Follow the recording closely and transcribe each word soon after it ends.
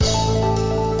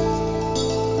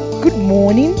Good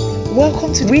morning.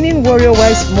 Welcome to Winning Warrior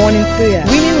Wise Morning Prayer.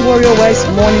 Winning Warrior Wise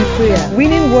Morning Prayer.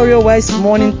 Winning Warrior Wise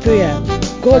Morning Prayer.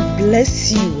 God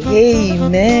bless you.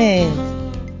 Amen.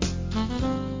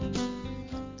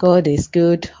 God is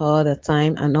good all the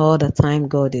time, and all the time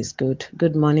God is good.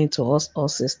 Good morning to us, all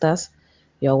sisters.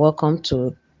 You're welcome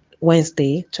to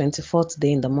Wednesday, 24th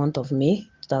day in the month of May,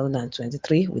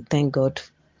 2023. We thank God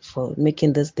for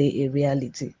making this day a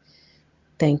reality.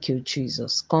 Thank you,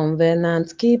 Jesus.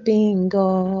 Covenant keeping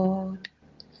God.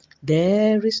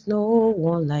 There is no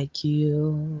one like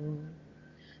you.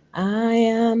 I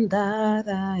am that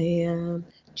I am,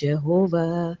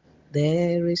 Jehovah.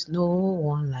 There is no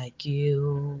one like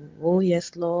you. Oh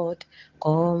yes, Lord,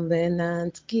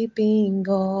 covenant keeping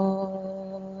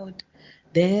God.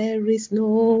 There is no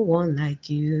one like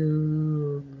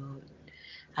you.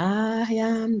 I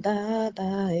am that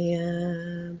I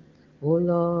am. Oh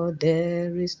Lord,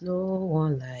 there is no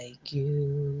one like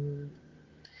you.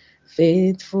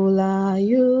 Faithful are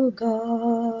you,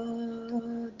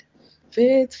 God.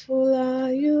 Faithful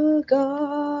are you,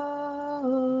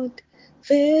 God.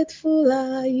 Faithful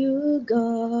are you,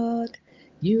 God.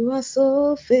 You are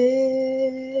so faithful.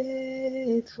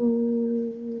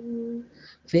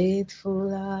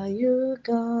 Faithful are you,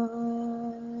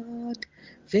 God.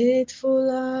 Faithful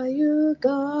are you,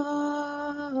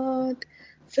 God.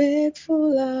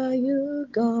 Faithful are you,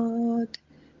 God.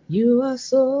 You are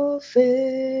so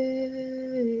faithful.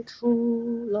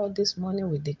 Lord, this morning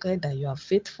we declare that you are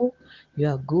faithful, you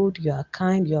are good, you are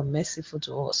kind, you are merciful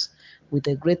to us. With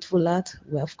a grateful heart,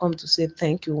 we have come to say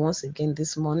thank you once again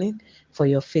this morning for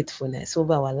your faithfulness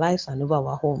over our lives and over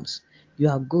our homes. You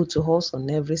are good to us on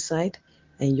every side,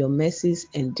 and your mercies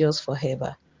endures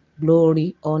forever.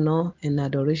 Glory, honor, and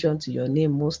adoration to your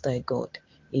name, Most High God.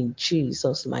 In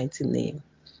Jesus' mighty name.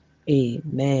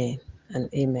 Amen and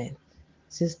amen.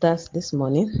 Sisters, this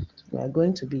morning we are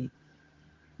going to be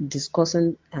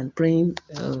discussing and praying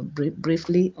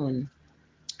briefly on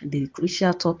the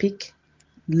crucial topic,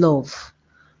 love.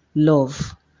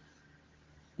 Love.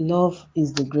 Love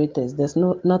is the greatest. There's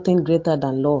nothing greater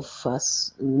than love.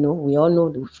 As you know, we all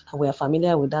know, we are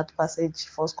familiar with that passage,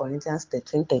 1 Corinthians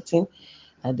 13:13,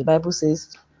 and the Bible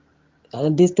says,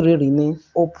 these three remain: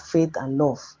 hope, faith, and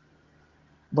love.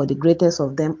 But the greatest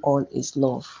of them all is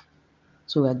love.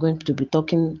 So we are going to be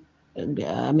talking,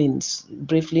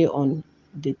 briefly on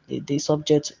the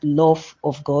subject, love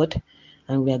of God,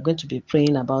 and we are going to be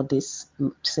praying about this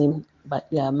same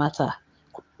matter,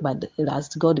 but as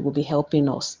God will be helping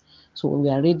us. So we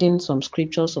are reading some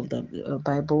scriptures of the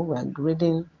Bible. We are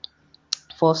reading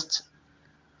first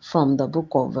from the book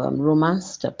of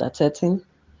Romans chapter 13.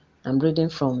 I'm reading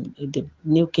from the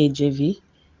New KJV,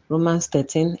 Romans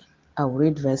 13. I'll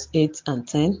read verse 8 and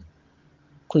 10.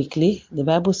 Quickly, the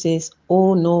Bible says,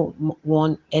 "Oh, no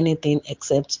one anything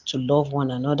except to love one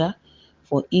another,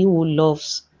 for he who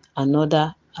loves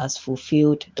another has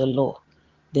fulfilled the law."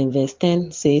 Then verse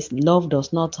 10 says, "Love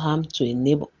does not harm to a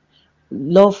neighbor.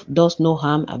 Love does no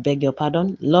harm, I beg your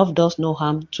pardon. Love does no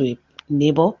harm to a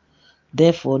neighbor.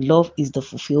 Therefore, love is the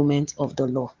fulfillment of the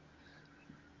law."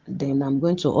 Then I'm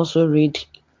going to also read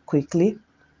quickly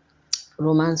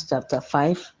Romans chapter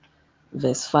 5,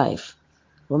 verse 5.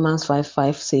 Romans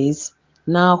 5:5 says,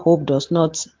 "Now hope does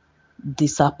not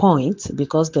disappoint,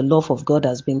 because the love of God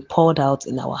has been poured out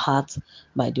in our hearts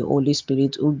by the Holy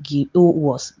Spirit who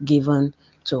was given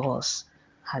to us."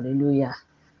 Hallelujah.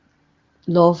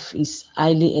 Love is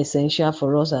highly essential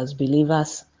for us as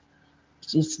believers.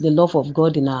 It's the love of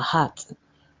God in our heart.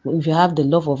 If you have the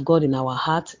love of God in our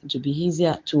heart, it will be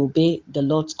easier to obey the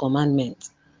Lord's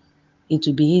commandments. It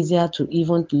will be easier to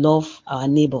even love our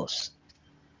neighbors.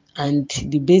 And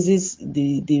the basis,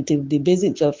 the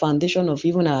basic foundation of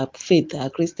even our faith, our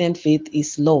Christian faith,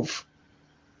 is love.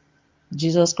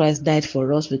 Jesus Christ died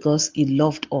for us because he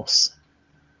loved us.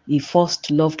 He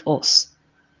first loved us.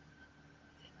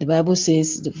 The Bible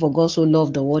says, "For God so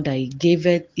loved the world that he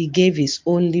gave his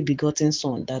only begotten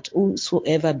Son, that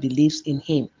whosoever believes in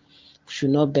him should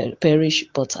not perish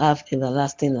but have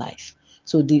everlasting life."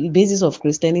 So the basis of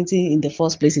Christianity in the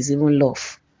first place is even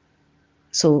love.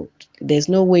 So there's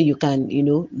no way you can,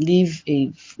 live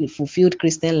a fulfilled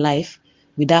Christian life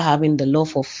without having the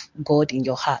love of God in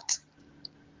your heart.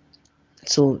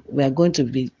 So we are going to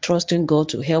be trusting God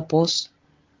to help us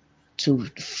to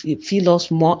fill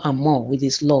us more and more with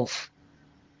his love.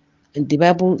 And the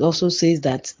Bible also says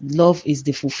that love is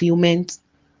the fulfillment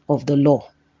of the law.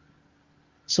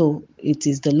 So it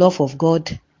is the love of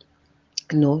God,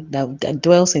 that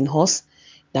dwells in us,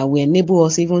 that will enable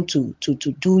us even to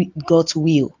do God's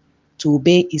will, to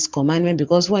obey his commandment.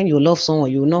 Because when you love someone,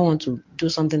 you will not want to do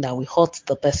something that will hurt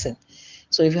the person.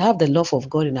 So if you have the love of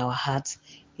God in our hearts,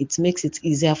 it makes it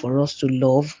easier for us to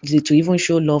love, to even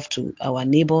show love to our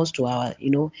neighbors, to our,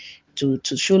 to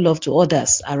show love to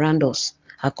others around us,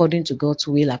 according to God's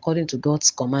will, according to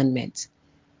God's commandment.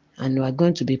 And we are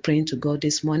going to be praying to God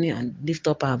this morning and lift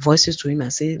up our voices to Him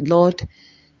and say, Lord,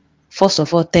 first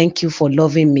of all, thank you for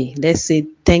loving me. Let's say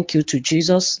thank you to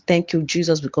Jesus. Thank you,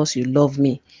 Jesus, because you love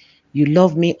me. You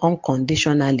love me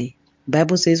unconditionally. The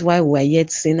Bible says, while we are yet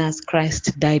sinners,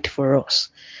 Christ died for us.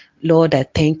 Lord, I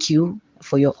thank you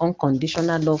for your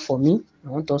unconditional love for me. I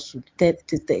want us to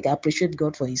appreciate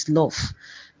God for His love,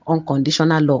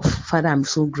 unconditional love. Father, I'm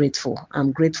so grateful.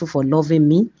 I'm grateful for loving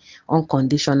me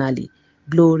unconditionally.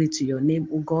 Glory to your name,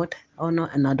 O God. Honor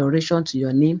and adoration to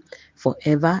your name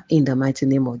forever in the mighty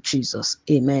name of Jesus.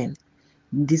 Amen.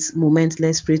 In this moment,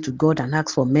 let's pray to God and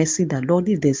ask for mercy that, Lord,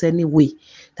 if there's any way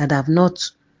that I've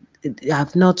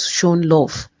not shown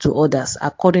love to others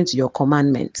according to your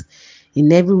commandment, in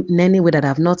any way that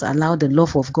I've not allowed the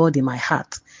love of God in my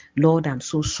heart, Lord, I'm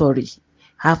so sorry.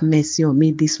 Have mercy on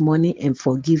me this morning and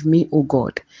forgive me, O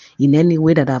God. In any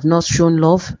way that I've not shown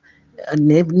love,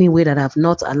 in any way that I've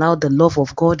not allowed the love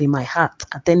of God in my heart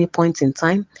at any point in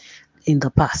time in the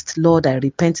past, Lord, I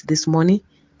repent this morning.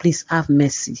 Please have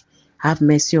mercy. Have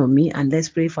mercy on me. And let's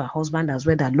pray for our husband as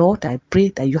well. That, Lord, I pray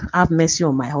that you have mercy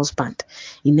on my husband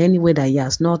in any way that he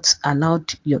has not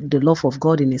allowed the love of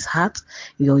God in his heart.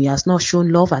 He has not shown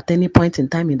love at any point in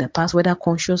time in the past, whether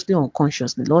consciously or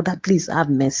unconsciously. Lord, please have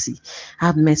mercy.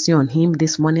 Have mercy on him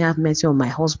this morning. Have mercy on my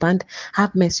husband.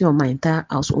 Have mercy on my entire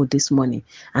household this morning.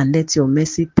 And let your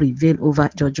mercy prevail over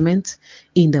judgment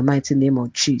in the mighty name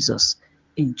of Jesus.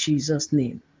 In Jesus'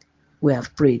 name, we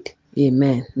have prayed.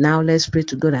 Amen. Now let's pray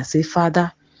to God and say,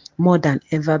 Father, more than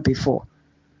ever before,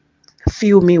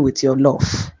 fill me with your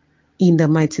love. In the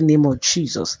mighty name of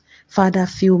Jesus. Father,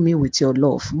 fill me with your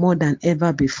love more than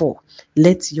ever before.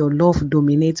 Let your love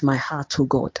dominate my heart, O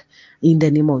God. In the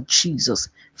name of Jesus.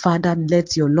 Father,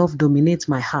 let your love dominate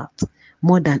my heart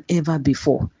more than ever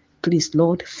before. Please,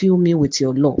 Lord, fill me with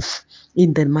your love.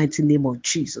 In the mighty name of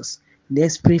Jesus.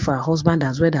 Let's pray for our husband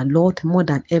as well, that Lord, more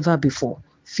than ever before,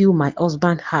 fill my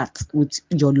husband's heart with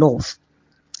your love.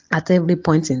 At every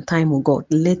point in time, oh God,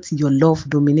 let your love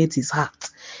dominate his heart.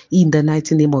 In the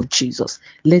mighty name of Jesus,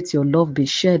 let your love be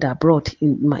shared abroad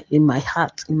in my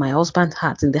heart, in my husband's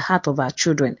heart, in the heart of our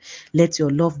children. Let your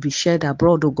love be shared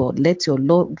abroad, oh God. Let your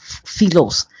love fill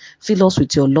us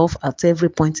with your love at every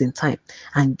point in time,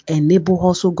 and enable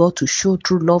also, God, to show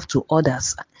true love to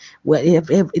others,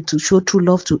 to show true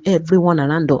love to everyone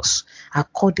around us,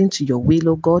 according to your will,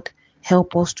 oh God.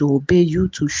 Help us to obey you,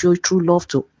 to show true love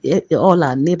to all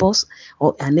our neighbors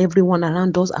and everyone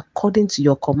around us according to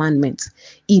your commandments.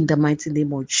 In the mighty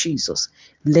name of Jesus,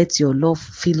 let your love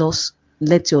fill us.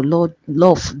 Let your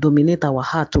love dominate our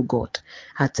heart, O God,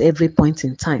 at every point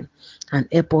in time. And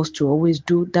help us to always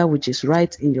do that which is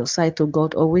right in your sight, O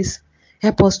God, always.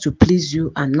 Help us to please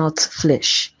you and not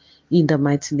flesh. In the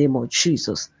mighty name of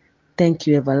Jesus. Thank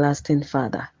you, everlasting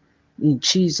Father. In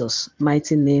Jesus'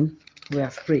 mighty name, we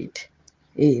have prayed.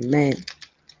 Amen.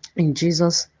 In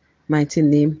Jesus' mighty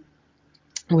name,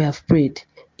 we have prayed.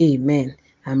 Amen.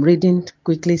 I'm reading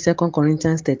quickly 2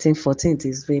 Corinthians 13:14. It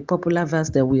is a very popular verse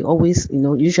that we always,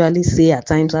 usually say at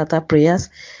times after prayers.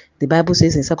 The Bible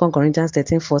says in 2 Corinthians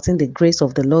 13:14, the grace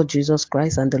of the Lord Jesus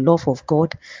Christ and the love of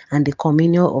God and the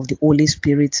communion of the Holy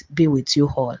Spirit be with you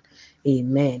all.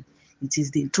 Amen. It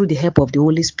is through the help of the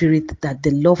Holy Spirit that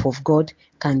the love of God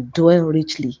can dwell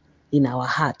richly in our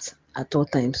hearts at all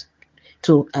times.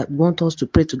 So I want us to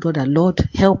pray to God that, Lord,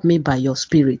 help me by your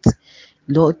Spirit.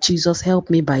 Lord Jesus,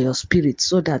 help me by your Spirit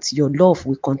so that your love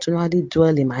will continually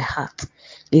dwell in my heart.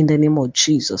 In the name of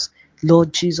Jesus.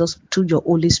 Lord Jesus, through your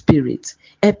Holy Spirit,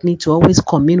 help me to always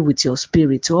commune with your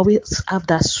Spirit, to always have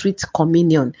that sweet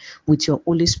communion with your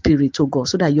Holy Spirit, oh God,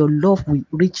 so that your love will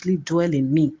richly dwell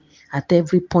in me at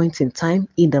every point in time,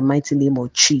 in the mighty name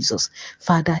of Jesus.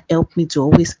 Father, help me to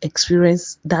always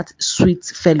experience that sweet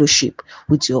fellowship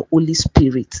with your Holy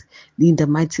Spirit, in the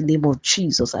mighty name of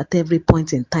Jesus, at every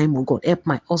point in time, oh God. Help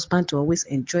my husband to always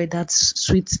enjoy that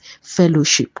sweet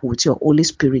fellowship with your Holy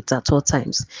Spirit at all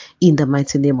times, in the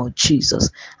mighty name of Jesus.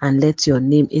 And let your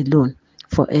name alone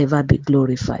forever be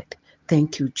glorified.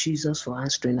 Thank you, Jesus, for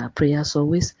answering our prayers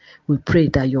always. We pray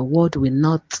that your word will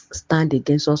not stand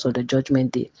against us on the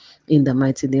judgment day, in the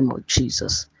mighty name of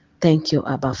Jesus. Thank you,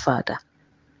 Abba Father.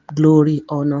 Glory,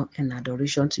 honor, and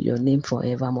adoration to your name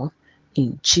forevermore.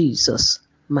 In Jesus'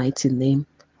 mighty name,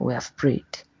 we have prayed.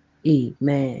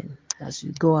 Amen. As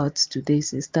you go out today,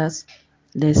 sisters,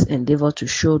 let's endeavor to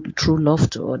show true love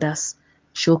to others,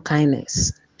 show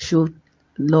kindness, show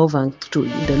love and through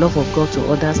the love of God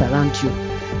to others around you,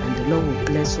 and the Lord will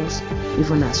bless us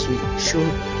even as we show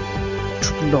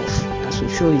true love, as we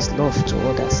show His love to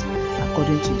others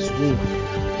according to His will,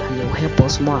 and He will help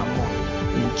us more and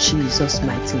more in Jesus'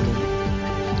 mighty name.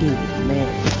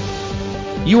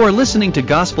 Amen. You are listening to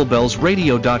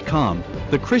GospelBellsRadio.com,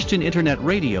 the Christian internet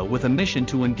radio with a mission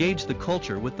to engage the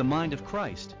culture with the mind of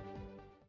Christ.